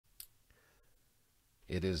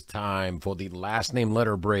It is time for the last name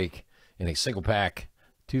letter break in a single pack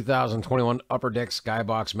 2021 Upper Deck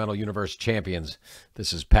Skybox Metal Universe Champions.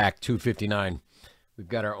 This is pack 259. We've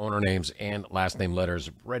got our owner names and last name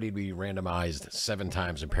letters ready to be randomized 7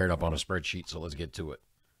 times and paired up on a spreadsheet, so let's get to it.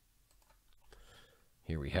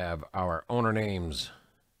 Here we have our owner names.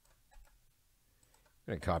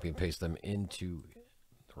 I'm going to copy and paste them into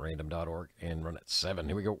random.org and run at 7.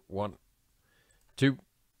 Here we go. 1, 2,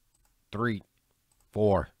 3,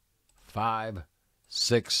 4, 5,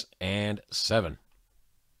 6, and 7.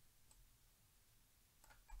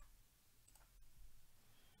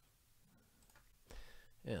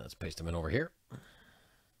 Yeah, let's paste them in over here.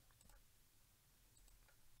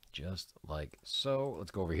 Just like so.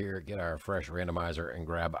 Let's go over here, get our fresh randomizer, and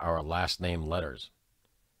grab our last name letters.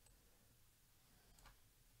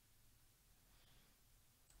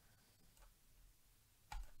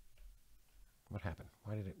 What happened?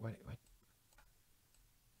 Why did it... What?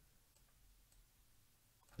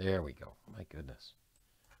 There we go. My goodness.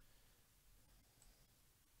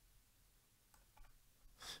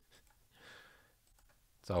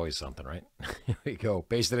 It's always something, right? Here we go.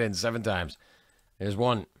 Paste it in 7 times. There's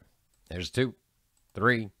 1. There's 2,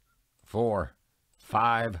 3, 4,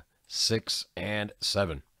 5, 6, and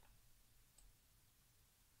 7.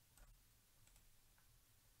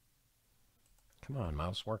 Come on,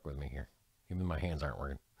 mouse. Work with me here. Even my hands aren't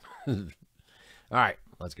working. All right,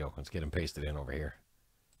 let's go. Let's get them pasted in over here.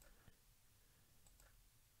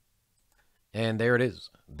 And there it is.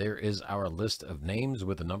 There is our list of names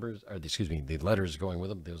with the numbers, or excuse me, the letters going with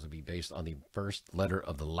them. Those will be based on the first letter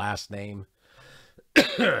of the last name.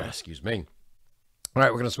 Excuse me. All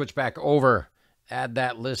right, we're going to switch back over. Add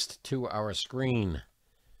that list to our screen.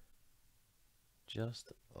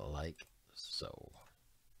 Just like so.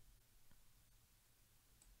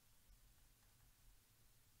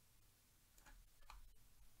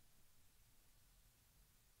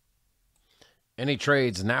 Any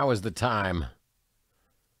trades, now is the time.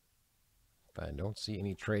 If I don't see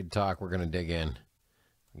any trade talk, we're going to dig in.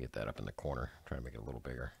 Get that up in the corner. Try to make it a little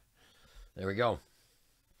bigger. There we go.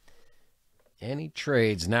 Any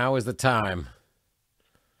trades, now is the time.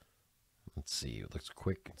 Let's see. It looks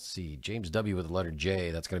quick. Let's see. James W. with the letter J.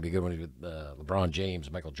 That's going to be a good one with LeBron James,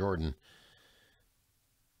 Michael Jordan.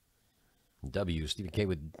 W. Stephen K.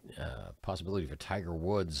 with possibility for Tiger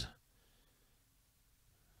Woods.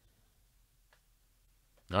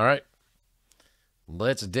 All right,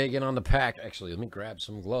 let's dig in on the pack. Actually, let me grab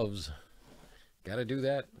some gloves. Got to do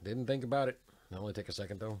that. Didn't think about it. It'll only take a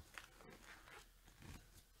second, though.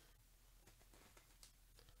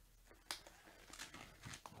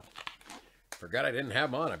 Forgot I didn't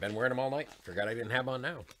have them on. I've been wearing them all night. Forgot I didn't have them on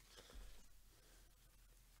now.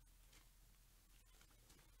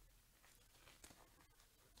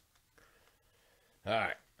 All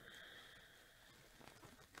right.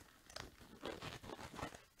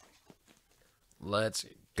 Let's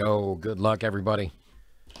go. Good luck, everybody.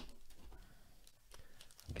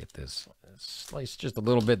 Get this slice just a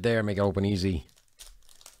little bit there. Make it open easy.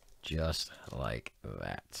 Just like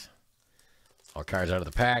that. All cards out of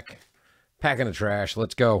the pack. Pack in the trash.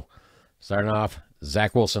 Let's go. Starting off,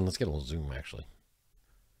 Zach Wilson. Let's get a little zoom, actually.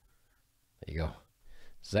 There you go.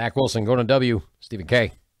 Zach Wilson going to W. Stephen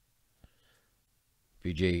K.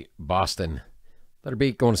 VJ Boston. Letter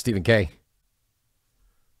B going to Stephen K.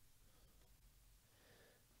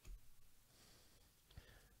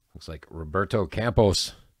 Looks like Roberto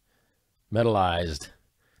Campos, metallized.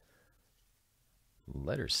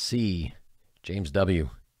 Letter C, James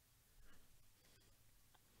W.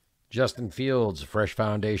 Justin Fields, fresh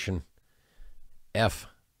foundation. F,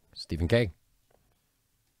 Stephen K.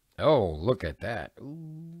 Oh, look at that.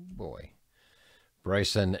 Ooh, boy.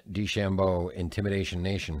 Bryson DeChambeau, Intimidation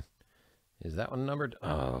Nation. Is that one numbered?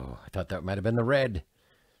 Oh, I thought that might have been the red.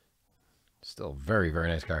 Still very, very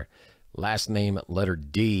nice card. Last name, letter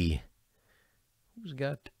D. Who's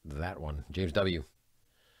got that one? James W.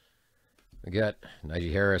 We got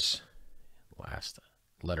Najee Harris. Last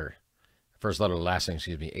letter. First letter of the last name,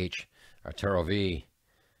 excuse me, H. Arturo V.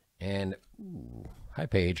 And, ooh, hi,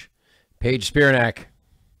 Paige. Paige Spiranak.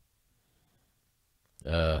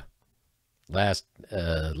 Last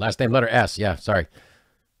name, letter S. Yeah, sorry. I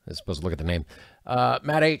was supposed to look at the name.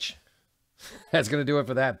 Matt H. That's going to do it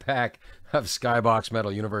for that pack of Skybox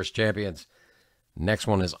Metal Universe Champions. Next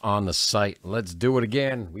one is on the site. Let's do it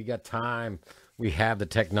again. We got time. We have the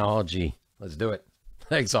technology. Let's do it.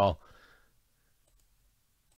 Thanks, all.